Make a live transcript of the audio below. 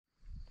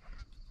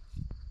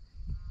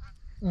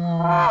Should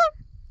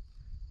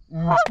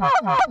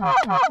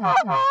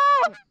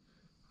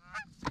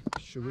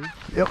we?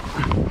 Yep.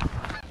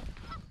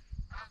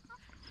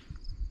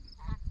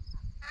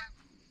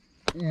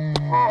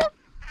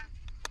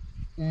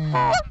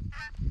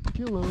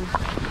 Hello.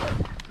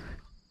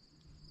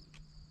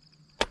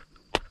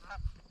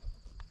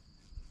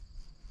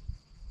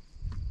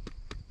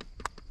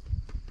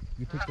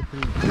 You take the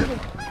food.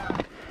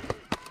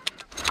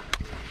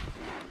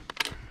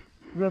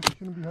 We have to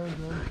shoot him behind,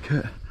 John.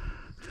 Okay.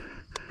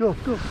 Go,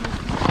 go, go.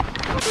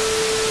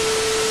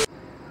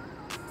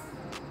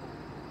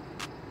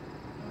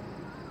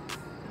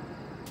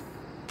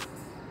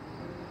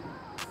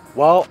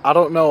 Well, I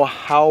don't know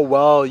how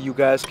well you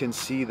guys can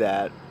see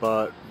that,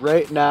 but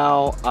right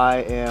now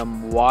I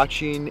am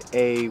watching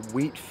a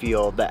wheat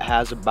field that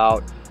has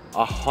about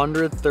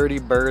 130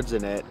 birds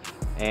in it,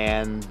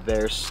 and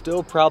there's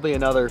still probably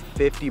another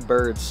 50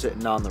 birds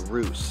sitting on the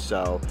roost,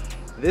 so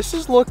this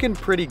is looking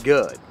pretty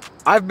good.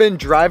 I've been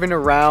driving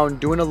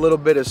around doing a little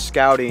bit of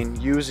scouting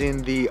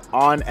using the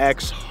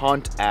OnX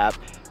Hunt app,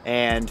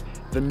 and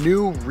the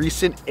new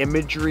recent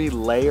imagery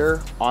layer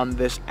on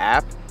this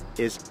app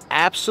is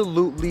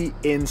absolutely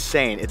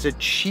insane. It's a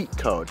cheat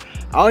code.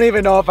 I don't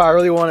even know if I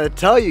really want to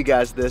tell you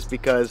guys this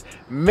because,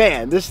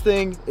 man, this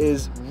thing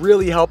is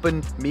really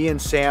helping me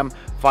and Sam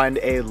find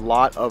a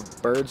lot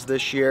of birds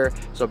this year.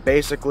 So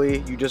basically,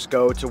 you just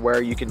go to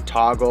where you can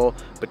toggle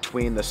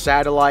between the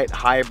satellite,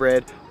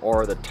 hybrid,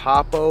 or the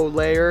topo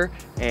layer,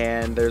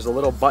 and there's a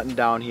little button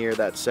down here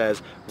that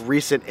says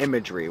recent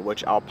imagery,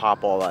 which I'll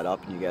pop all that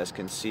up and you guys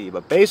can see.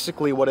 But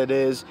basically what it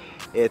is,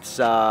 it's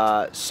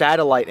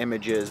satellite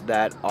images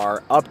that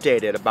are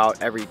updated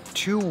about every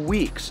 2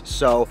 weeks.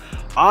 So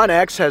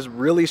OnX has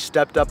really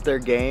stepped up their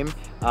game.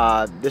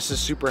 This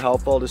is super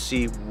helpful to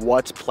see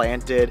what's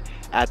planted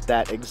at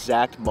that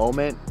exact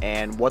moment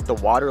and what the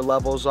water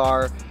levels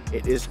are.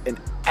 It is an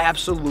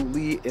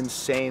absolutely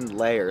insane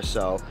layer.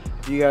 So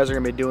if you guys are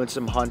gonna be doing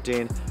some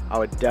hunting, I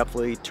would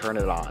definitely turn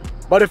it on.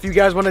 But if you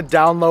guys wanna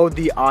download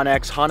the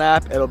OnX Hunt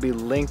app, it'll be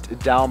linked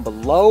down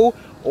below,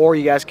 or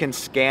you guys can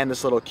scan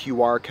this little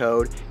QR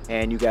code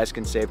and you guys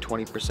can save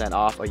 20%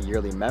 off a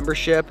yearly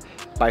membership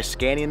by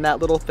scanning that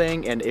little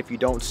thing. And if you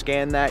don't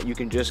scan that, you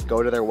can just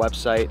go to their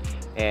website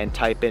and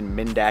type in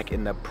Mindak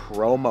in the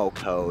promo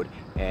code.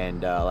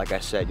 And like I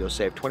said, you'll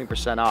save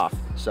 20% off.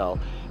 So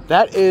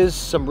that is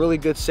some really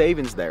good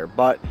savings there.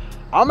 But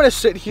I'm gonna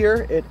sit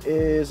here. It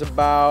is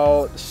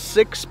about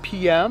 6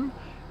 p.m.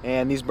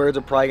 and these birds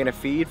are probably gonna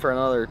feed for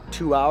another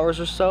 2 hours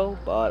or so.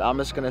 But I'm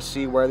just gonna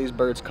see where these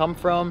birds come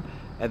from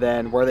and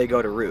then where they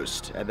go to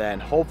roost. And then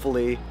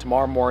hopefully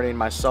tomorrow morning,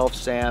 myself,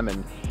 Sam,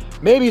 and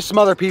maybe some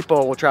other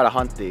people will try to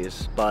hunt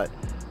these. But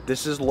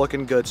this is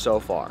looking good so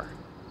far.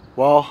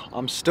 Well,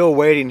 I'm still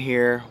waiting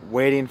here,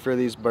 waiting for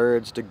these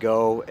birds to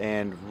go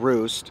and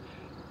roost.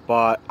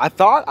 But I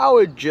thought I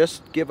would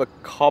just give a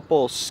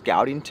couple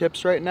scouting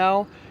tips right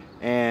now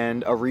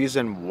and a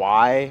reason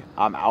why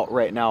I'm out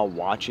right now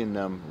watching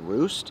them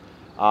roost.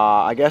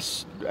 I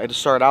guess I just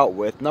start out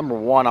with, number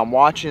one, I'm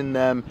watching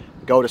them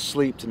go to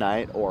sleep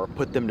tonight or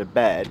put them to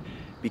bed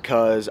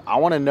because I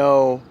want to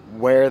know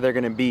where they're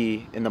going to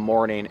be in the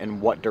morning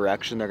and what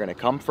direction they're going to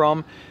come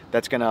from.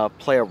 That's going to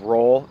play a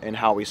role in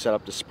how we set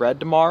up the spread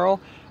tomorrow,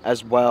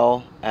 as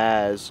well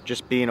as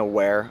just being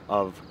aware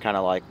of kind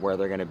of like where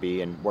they're going to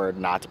be and where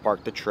not to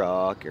park the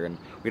truck, and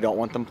we don't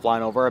want them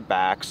flying over our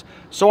backs,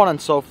 so on and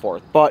so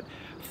forth. But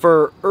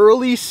for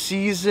early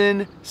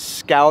season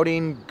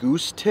scouting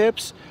goose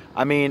tips,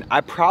 I mean,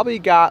 I probably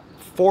got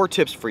 4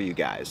 tips for you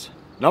guys.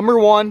 Number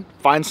 1,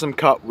 find some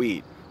cut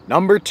wheat.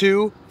 Number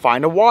 2,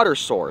 find a water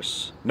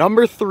source.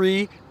 Number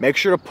 3, make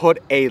sure to put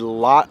a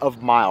lot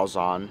of miles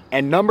on.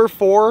 And number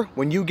 4,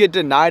 when you get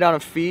denied on a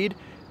feed,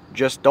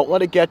 just don't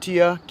let it get to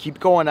you. Keep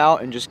going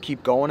out and just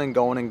keep going and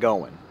going and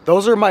going.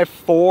 Those are my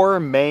 4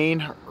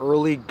 main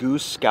early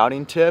goose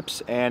scouting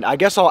tips, and I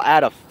guess I'll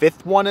add a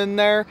 5th one in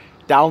there.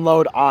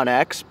 Download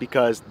OnX,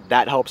 because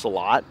that helps a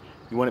lot.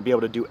 You wouldn't be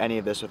able to do any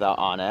of this without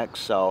OnX.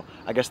 So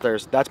I guess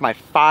that's my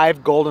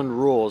 5 golden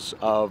rules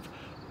of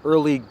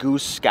early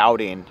goose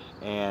scouting.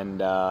 And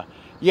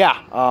yeah,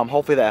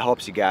 hopefully that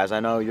helps you guys. I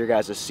know your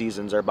guys'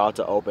 seasons are about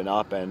to open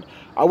up, and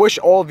I wish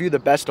all of you the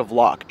best of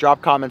luck.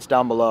 Drop comments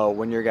down below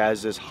when your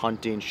guys'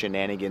 hunting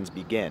shenanigans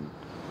begin.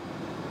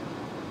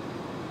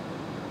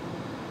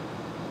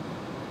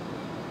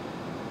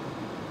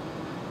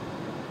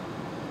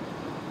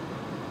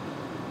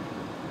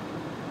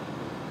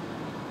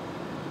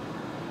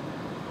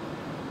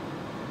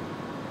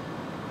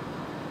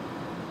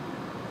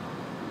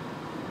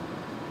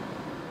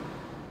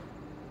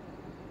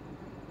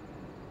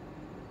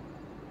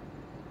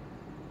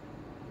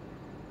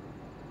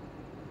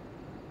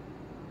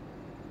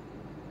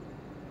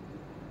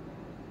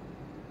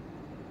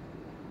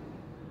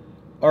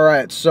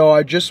 Alright, so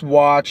I just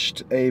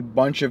watched a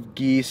bunch of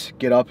geese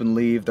get up and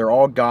leave. They're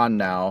all gone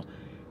now.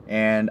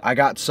 And I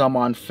got some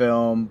on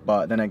film,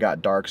 but then it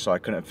got dark, so I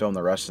couldn't film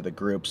the rest of the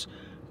groups.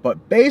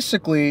 But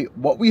basically,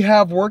 what we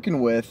have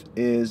working with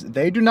is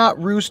they do not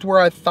roost where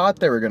I thought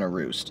they were going to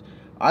roost.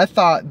 I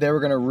thought they were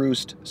gonna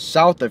roost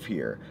south of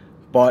here,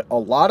 but a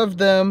lot of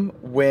them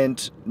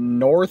went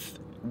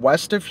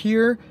northwest of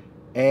here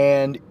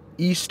and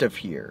east of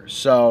here.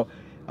 So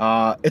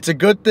it's a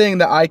good thing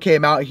that I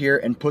came out here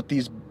and put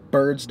these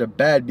birds to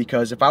bed,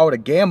 because if I would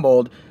have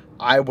gambled,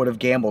 I would have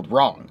gambled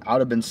wrong. I would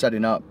have been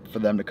setting up for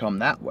them to come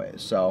that way.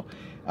 So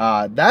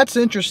that's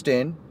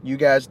interesting. You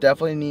guys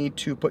definitely need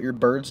to put your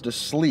birds to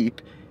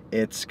sleep.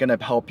 It's gonna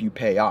help you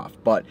pay off.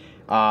 But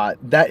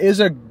that is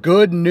a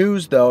good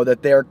news though,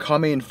 that they're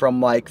coming from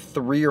like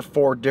 3 or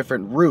 4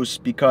 different roosts,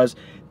 because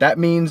that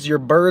means your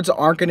birds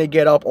aren't gonna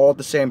get up all at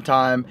the same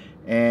time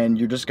and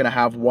you're just gonna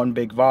have one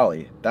big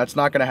volley. That's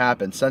not gonna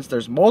happen. Since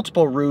there's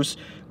multiple roosts,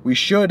 we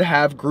should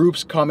have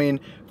groups coming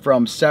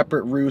from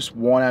separate roosts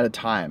one at a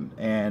time,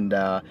 and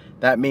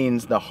that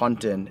means the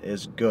hunting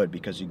is good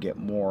because you get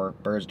more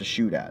birds to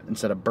shoot at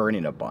instead of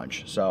burning a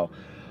bunch. So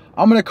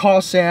I'm gonna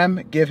call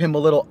Sam, give him a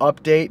little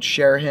update,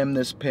 share him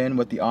this pin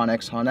with the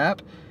Onyx Hunt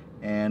app,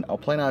 and I'll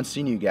plan on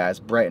seeing you guys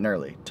bright and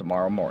early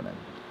tomorrow morning.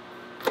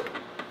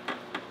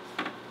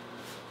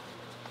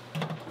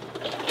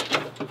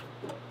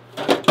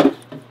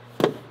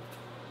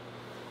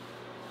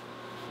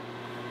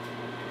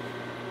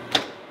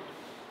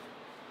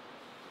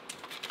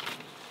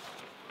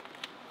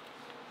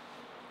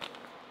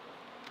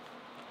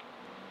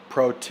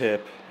 Pro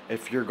tip,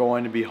 if you're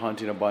going to be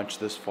hunting a bunch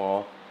this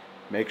fall,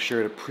 make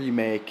sure to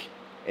pre-make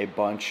a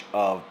bunch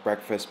of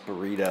breakfast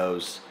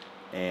burritos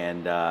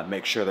and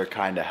make sure they're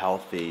kind of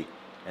healthy,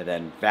 and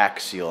then vac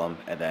seal them,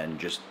 and then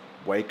just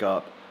wake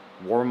up,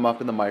 warm them up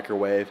in the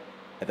microwave,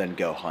 and then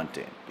go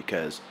hunting,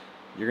 because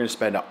you're going to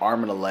spend an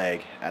arm and a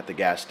leg at the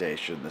gas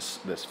station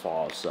this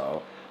fall.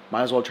 So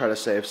might as well try to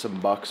save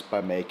some bucks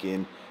by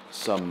making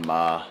some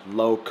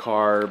low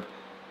carb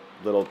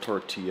little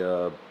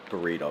tortilla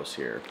burritos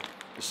here.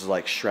 This is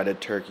like shredded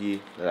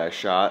turkey that I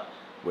shot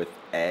with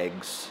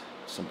eggs,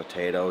 some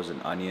potatoes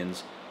and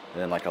onions,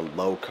 and then like a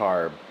low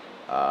carb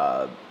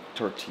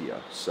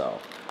tortilla. So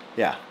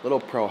yeah, little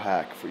pro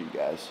hack for you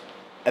guys.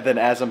 And then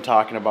as I'm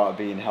talking about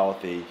being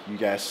healthy, you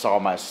guys saw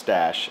my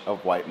stash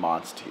of white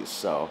Monsties,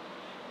 so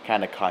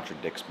kind of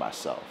contradicts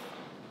myself.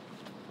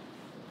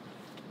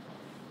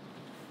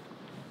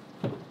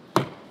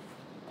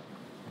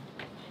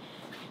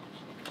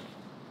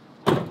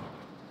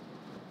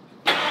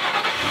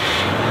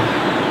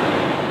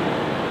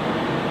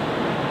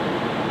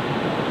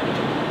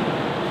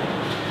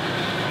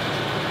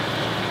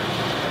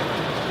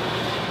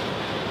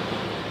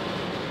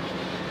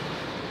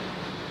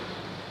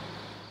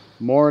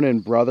 Morning,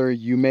 brother.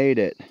 You made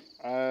it.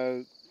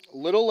 A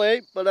little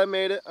late, but I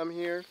made it. I'm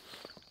here.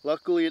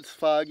 Luckily, it's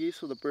foggy,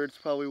 so the birds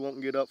probably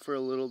won't get up for a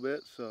little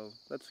bit, so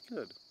that's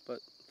good. But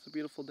it's a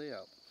beautiful day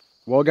out.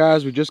 Well,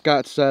 guys, we just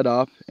got set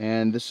up,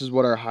 and this is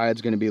what our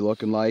hide's going to be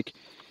looking like.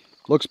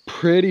 Looks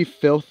pretty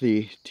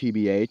filthy,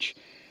 TBH.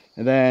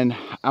 And then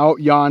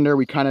out yonder,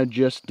 we kind of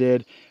just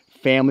did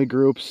family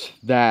groups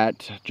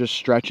that just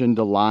stretch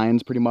into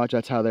lines pretty much.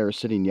 That's how they were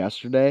sitting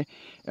yesterday,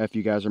 if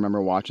you guys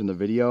remember watching the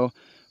video.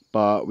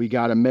 But we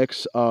got a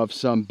mix of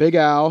some Big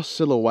Owl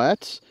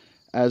silhouettes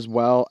as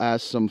well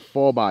as some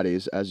full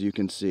bodies, as you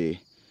can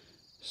see.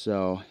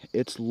 So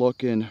it's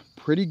looking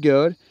pretty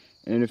good.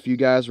 And if you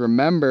guys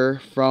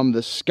remember from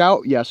the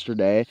scout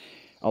yesterday,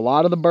 a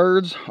lot of the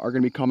birds are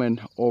going to be coming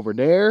over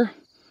there,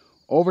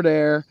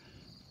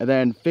 and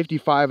then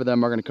 55 of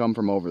them are going to come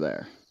from over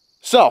there.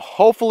 So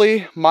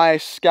hopefully my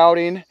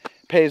scouting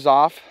pays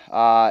off.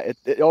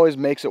 It always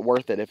makes it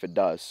worth it if it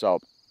does. So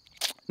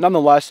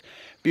nonetheless,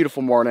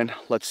 beautiful morning.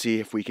 Let's see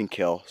if we can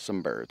kill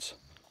some birds.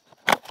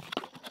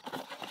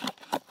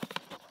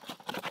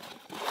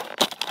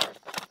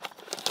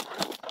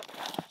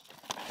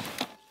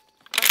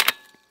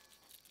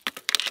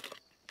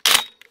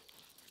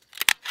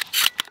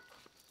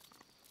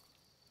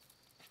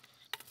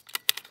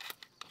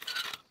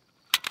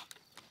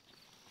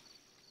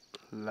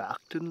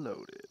 Locked and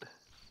loaded.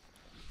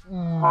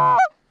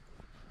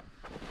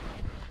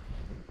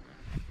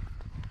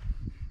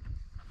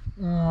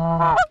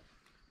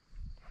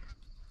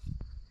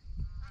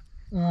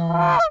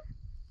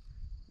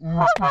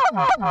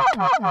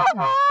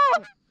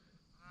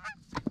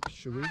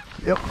 Should we?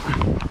 Yep.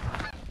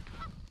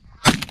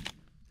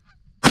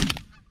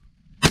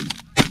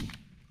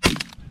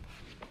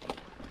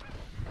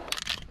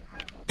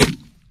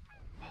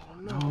 Oh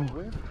no.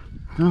 Where?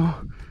 No.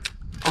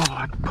 Oh,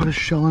 I put a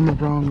shell in the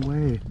wrong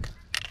way.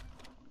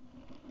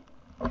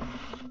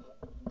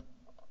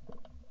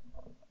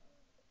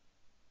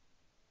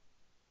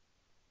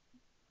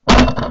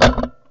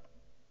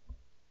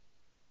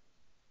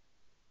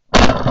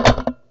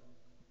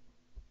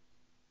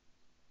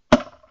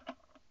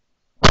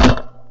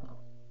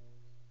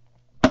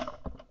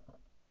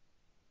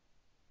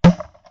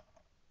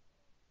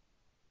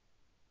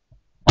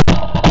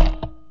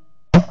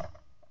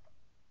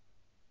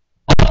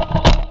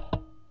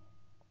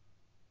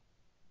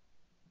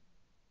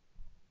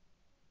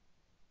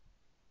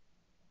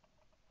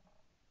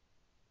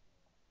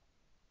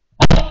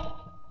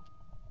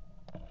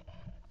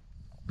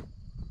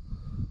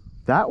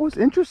 That was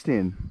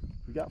interesting.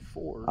 We got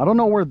 4. I don't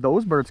know where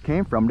those birds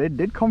came from. They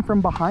did come from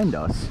behind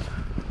us.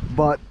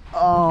 But,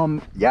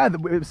 yeah,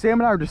 Sam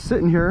and I were just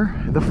sitting here.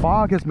 The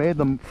fog has made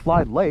them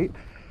fly late.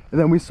 And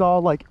then we saw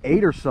like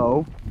 8 or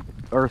so,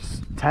 or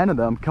 10 of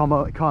them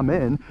come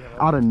in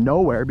out of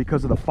nowhere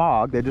because of the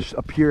fog. They just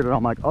appeared and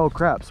I'm like, oh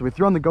crap. So we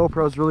threw on the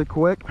GoPros really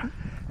quick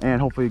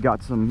and hopefully you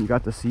got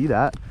to see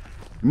that.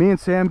 Me and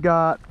Sam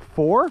got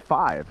 4 or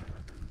 5?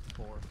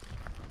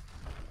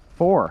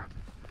 4.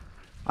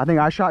 I think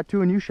I shot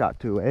 2 and you shot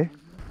 2, eh?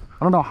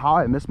 I don't know how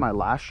I missed my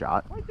last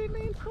shot. Why'd they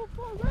land so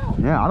far out?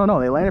 Yeah, I don't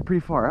know. They landed pretty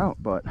far out,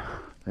 but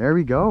there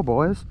we go,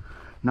 boys.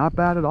 Not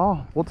bad at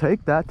all. We'll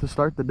take that to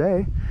start the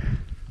day.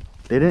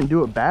 They didn't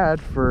do it bad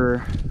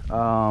for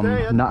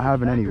not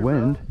having any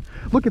wind.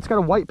 Look, it's got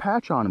a white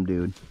patch on him,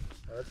 dude.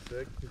 That's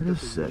sick. It is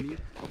sick.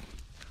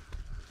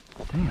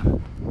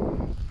 Damn.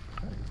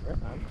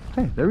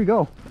 Hey, there we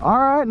go. All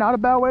right, not a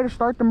bad way to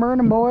start the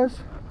morning, boys.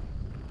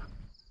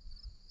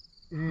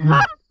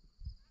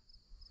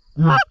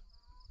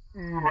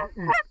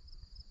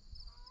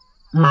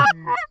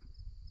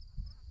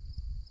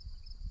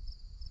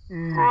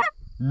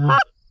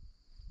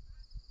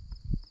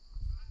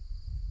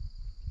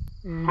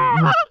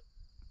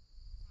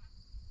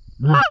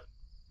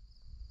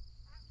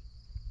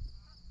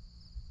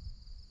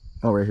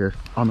 Oh, right here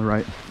on the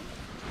right.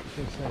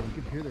 You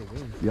can hear their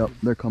wings. Yep,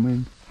 they're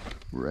coming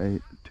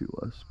right to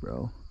us,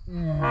 bro.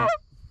 Am I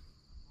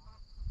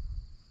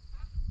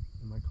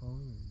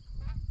calling or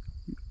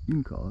You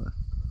can call it.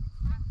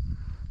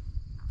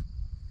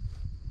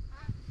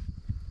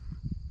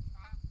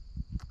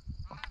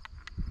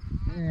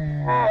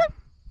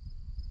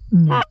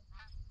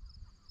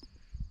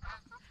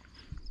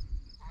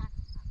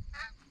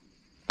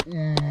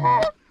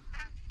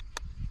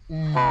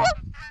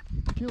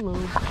 Hello.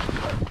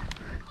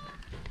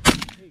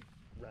 Hey,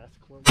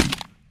 rascal.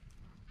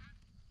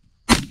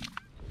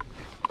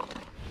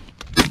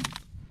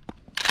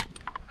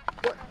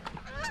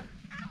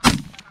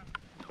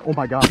 Oh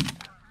my God.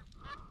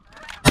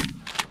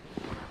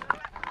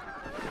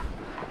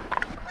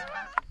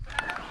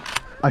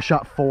 I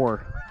shot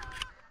 4.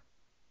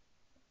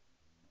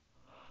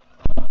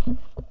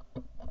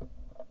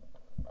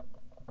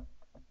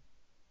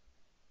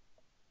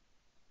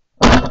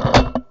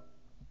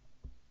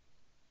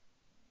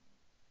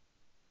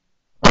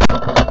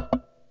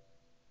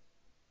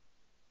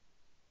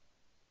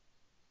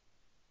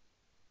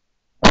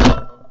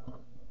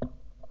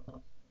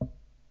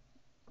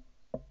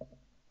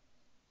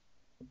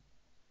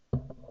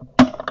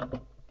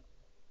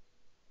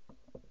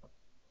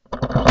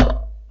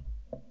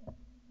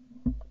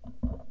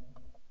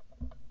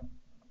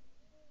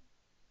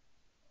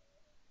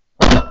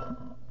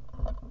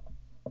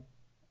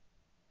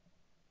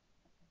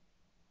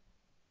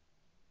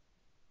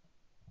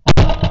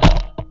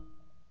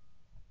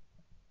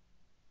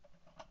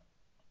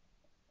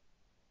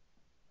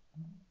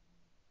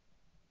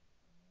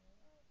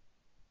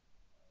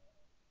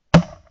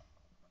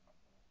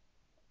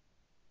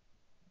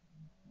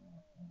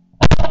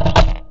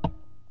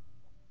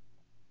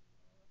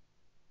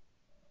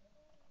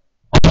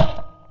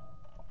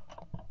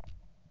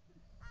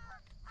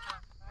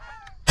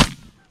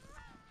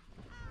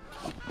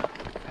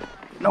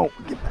 No,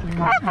 get back.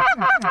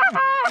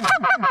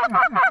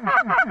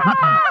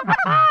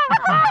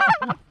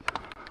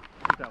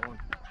 Get that one.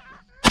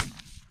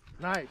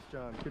 Nice,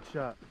 John. Good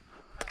shot.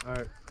 All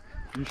right.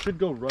 You should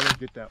go run and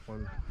get that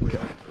one. Okay.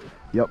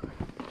 Yep. All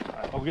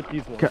right, I'll get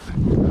these ones. Okay.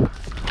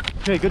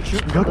 Okay, good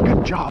shoot.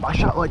 Good job. I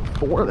shot like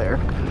 4 there.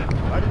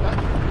 Why did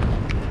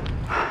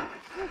that?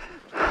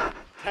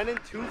 10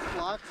 and 2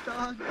 flocks,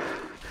 dog?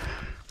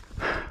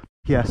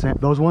 Yeah, Sam,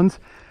 those ones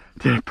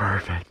did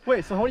perfect.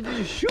 Wait, so how many did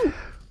you shoot?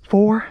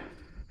 4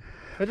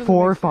 4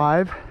 or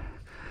 5.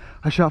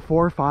 I shot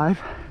 4 or 5.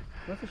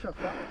 That's a shot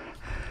 5.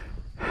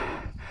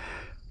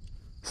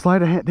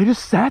 Sleight of hand. They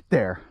just sat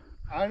there.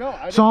 I know.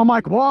 So I'm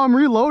like, well, I'm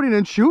reloading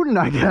and shooting,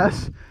 I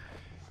guess.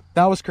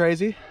 That was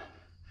crazy.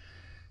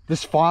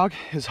 This fog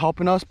is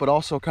helping us, but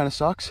also kind of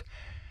sucks.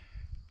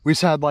 We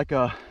just had like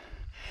a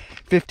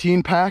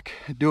 15 pack,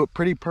 do it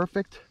pretty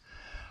perfect.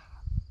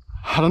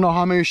 I don't know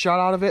how many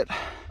shot out of it.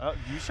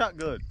 You shot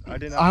good. I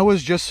didn't. I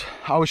was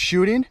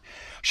shooting,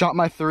 shot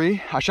my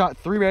 3. I shot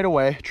 3 right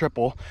away,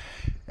 triple.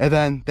 And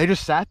then they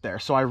just sat there.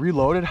 So I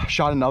reloaded,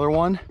 shot another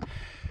one.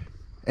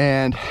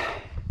 And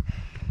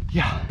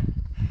yeah,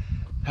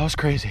 that was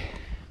crazy.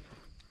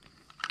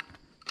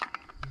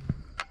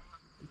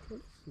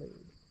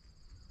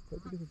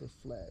 Because of the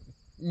flag.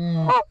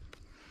 Oh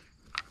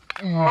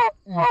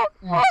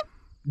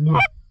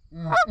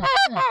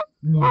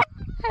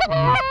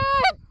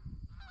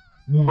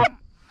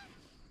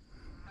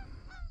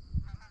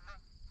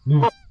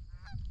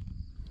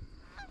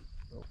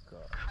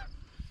God.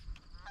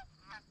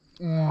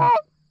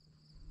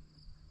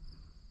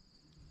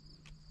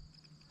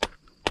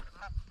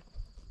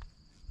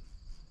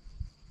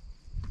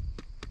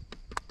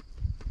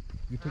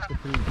 You took the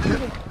 3.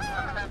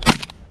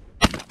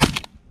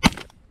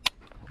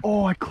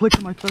 Oh, I clicked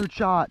on my 3rd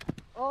shot.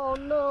 Oh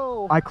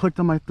no! I clicked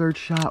on my 3rd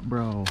shot,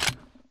 bro.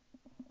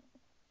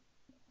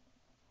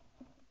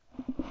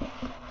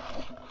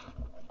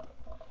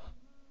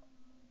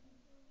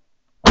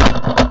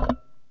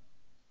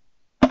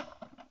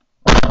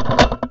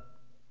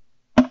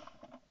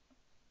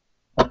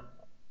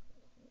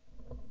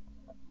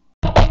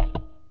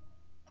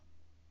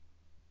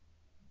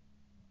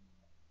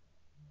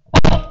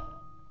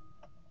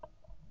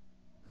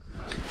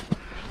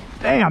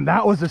 Damn,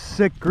 that was a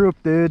sick group,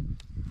 dude.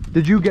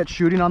 Did you get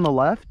shooting on the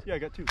left? Yeah, I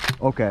got 2.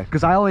 Okay,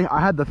 because I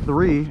had the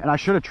 3 and I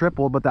should have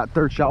tripled, but that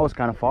third shot was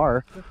kind of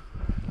far.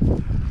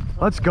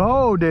 Let's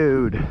go,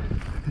 dude.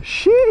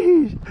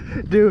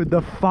 Sheesh. Dude,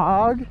 the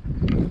fog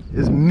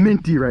is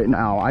minty right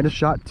now. I just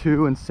shot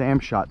 2 and Sam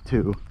shot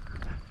 2.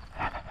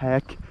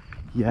 Heck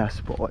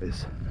yes,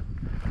 boys.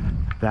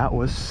 That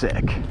was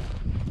sick.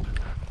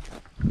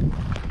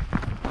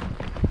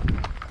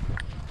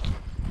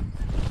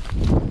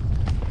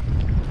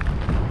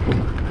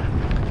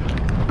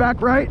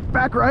 Back right,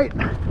 back right.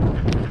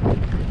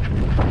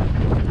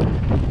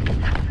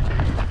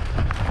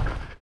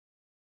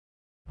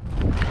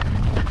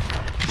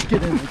 Just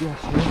get in, I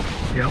guess.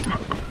 Right? Yep.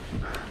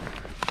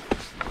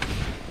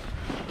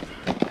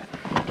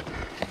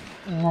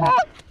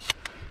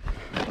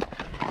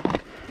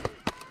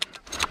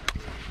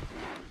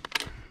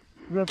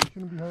 You have to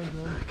shoot him behind you.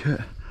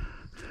 Okay.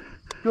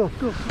 Go,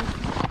 go, go.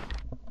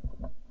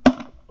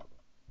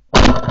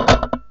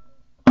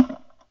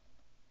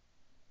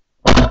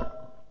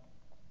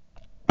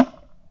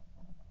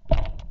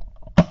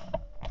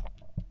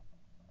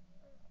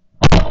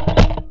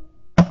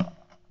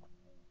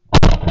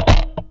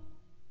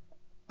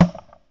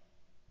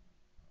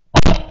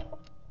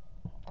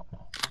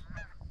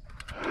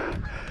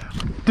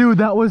 Dude,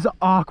 that was an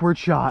awkward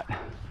shot.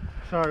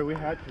 Sorry, we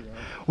had to, though.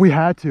 We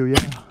had to, yeah.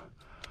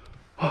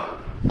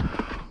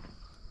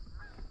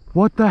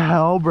 What the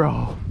hell,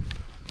 bro?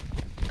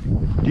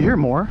 Do you hear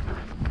more?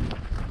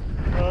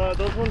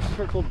 Those ones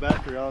circled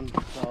back around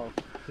south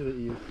to the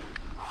east.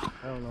 I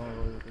don't know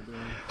really what they're doing.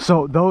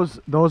 So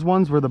those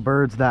ones were the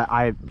birds that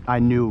I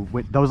knew.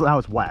 That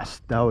was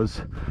west. That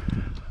was.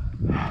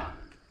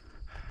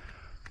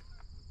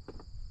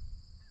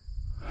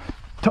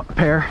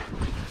 Pair,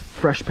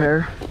 fresh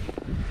pair.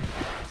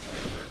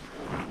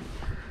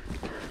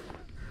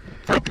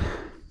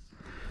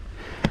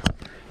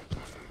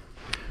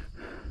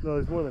 No,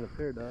 there's more than a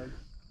pair, dog.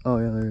 Oh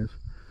yeah, there is.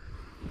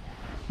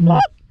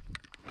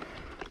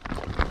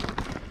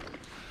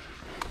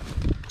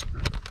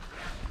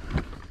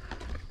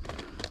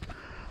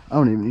 I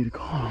don't even need a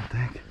call, I don't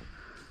think.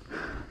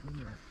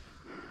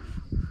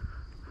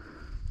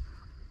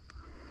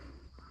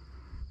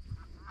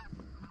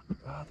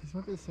 These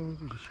might be the same ones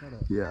we just shot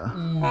at. Yeah.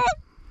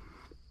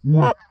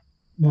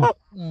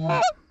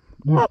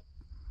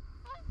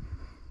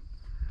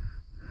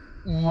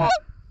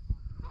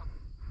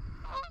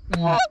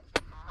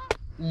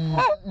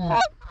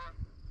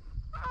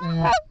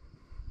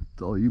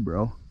 It's all you,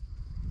 bro.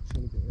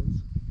 Any bands?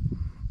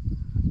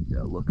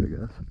 Yeah, look, I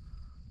guess.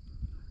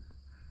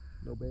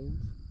 No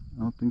bands?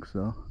 I don't think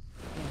so.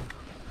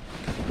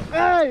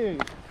 Hey!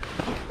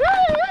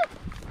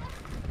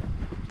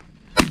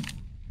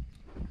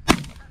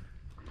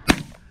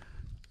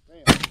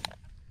 Damn.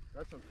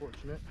 That's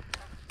unfortunate.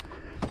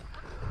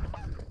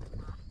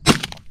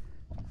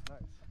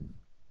 Nice.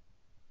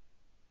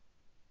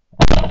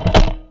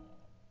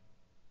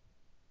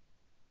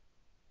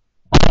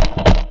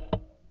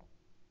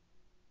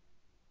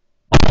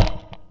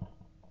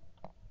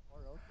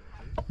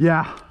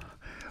 Yeah.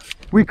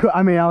 We could,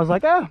 I mean, I was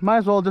like, might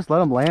as well just let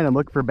them land and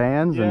look for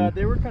bands. Yeah, and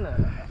they were kind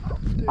of...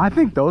 I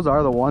think those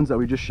are the ones that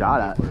we just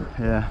shot at.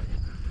 Yeah.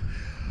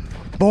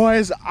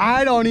 Boys,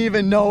 I don't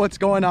even know what's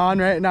going on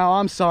right now.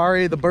 I'm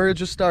sorry. The birds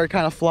just started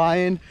kind of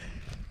flying.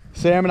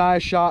 Sam and I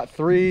shot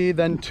 3,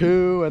 then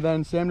 2, and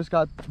then Sam just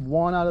got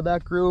 1 out of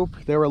that group.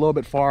 They were a little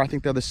bit far. I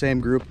think they're the same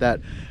group that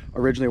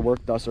originally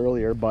worked us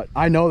earlier, but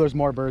I know there's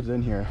more birds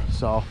in here.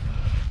 So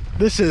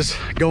this is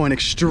going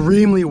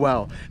extremely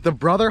well. The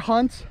brother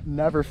hunts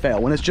never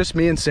fail. When it's just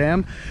me and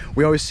Sam,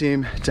 we always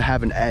seem to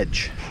have an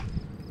edge.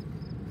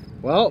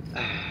 Well,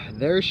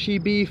 there she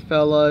be,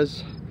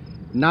 fellas.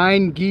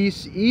 9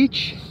 geese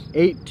each,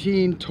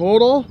 18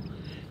 total.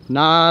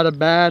 Not a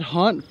bad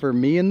hunt for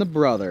me and the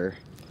brother.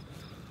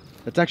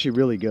 That's actually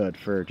really good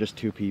for just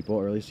 2 people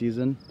early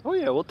season. Oh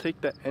yeah, we'll take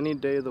that any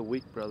day of the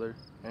week, brother.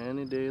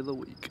 Any day of the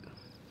week.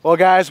 Well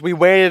guys, we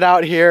waited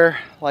out here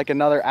like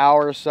another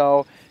hour or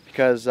so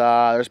because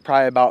there's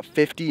probably about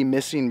 50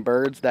 missing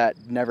birds that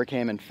never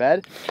came and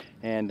fed.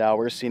 And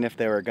we're seeing if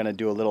they were gonna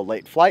do a little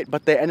late flight,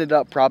 but they ended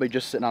up probably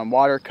just sitting on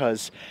water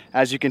because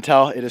as you can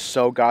tell, it is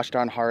so gosh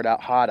darn hot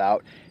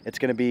out. It's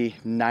gonna be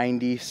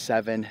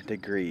 97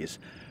 degrees.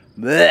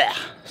 Blech.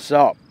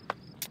 So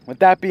with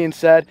that being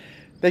said,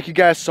 thank you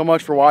guys so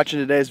much for watching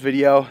today's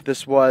video.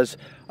 This was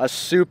a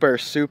super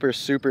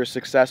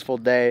successful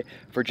day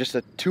for just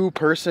a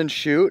 2-person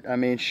shoot. I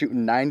mean,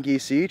 shooting 9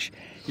 geese each.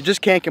 You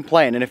just can't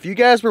complain. And if you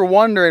guys were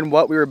wondering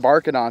what we were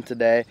barking on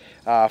today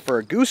for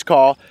a goose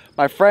call,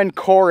 my friend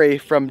Corey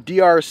from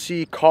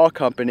DRC Call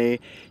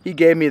Company, he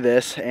gave me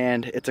this,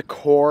 and it's a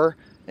core,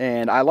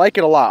 and I like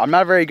it a lot. I'm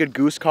not a very good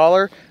goose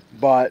caller,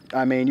 But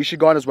I mean, you should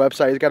go on his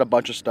website. He's got a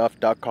bunch of stuff,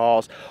 duck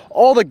calls,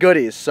 all the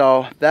goodies.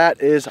 So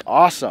that is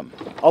awesome.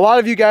 A lot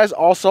of you guys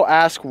also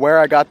ask where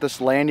I got this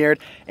lanyard,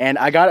 and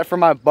I got it from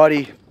my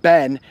buddy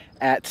Ben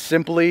at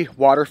Simply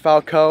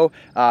Waterfowl Co.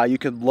 You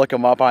could look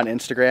him up on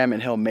Instagram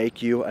and he'll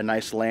make you a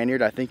nice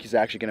lanyard. I think he's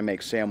actually gonna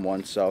make Sam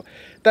one, so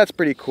that's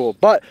pretty cool.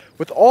 But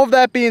with all of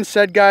that being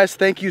said, guys,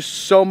 thank you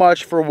so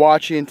much for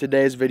watching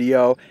today's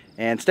video,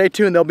 and stay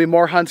tuned, there'll be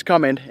more hunts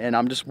coming, and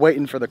I'm just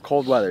waiting for the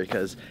cold weather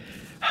because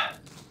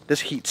this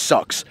heat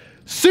sucks.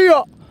 See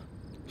ya!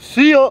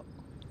 See ya!